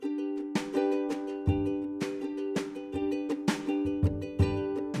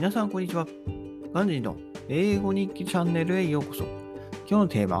皆さんこんにちは。ガンジーの英語日記チャンネルへようこそ。今日の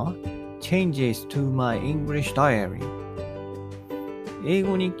テーマは Changes to my English Diary。 英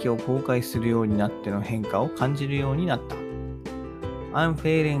語日記を公開するようになっての変化を感じるようになった。 I'm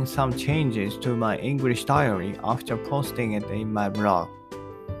feeling some changes to my English Diary after posting it in my blog。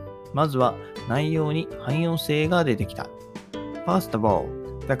 まずは内容に汎用性が出てきた。 First of all,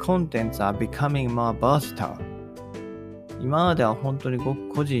 the contents are becoming more versatile。今までは本当にごく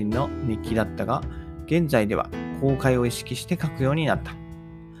個人の日記だったが、現在では公開を意識して書くようになった。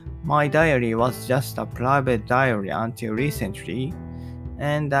My diary was just a private diary until recently,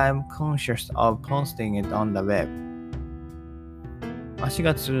 and I'm conscious of posting it on the web。 足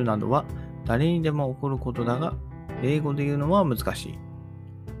がつるなどは誰にでも起こることだが、英語で言うのは難しい。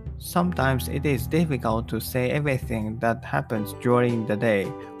Sometimes it is difficult to say everything that happens during the day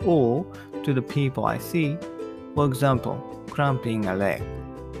or to the people I see.For example, cramping a leg。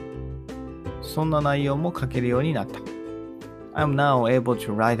 そんな内容も書けるようになった。 I'm now able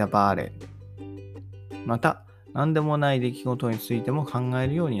to write about it。 また、何でもない出来事についても考え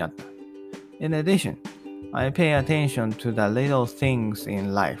るようになった。 In addition, I pay attention to the little things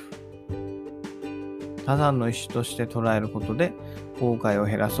in life。 他山の石として捉えることで後悔を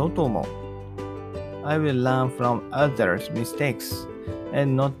減らそうと思う。 I will learn from others' mistakes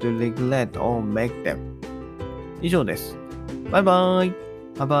and not to regret or make them。以上です。バイバイ。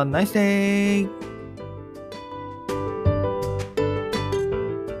Have a nice day!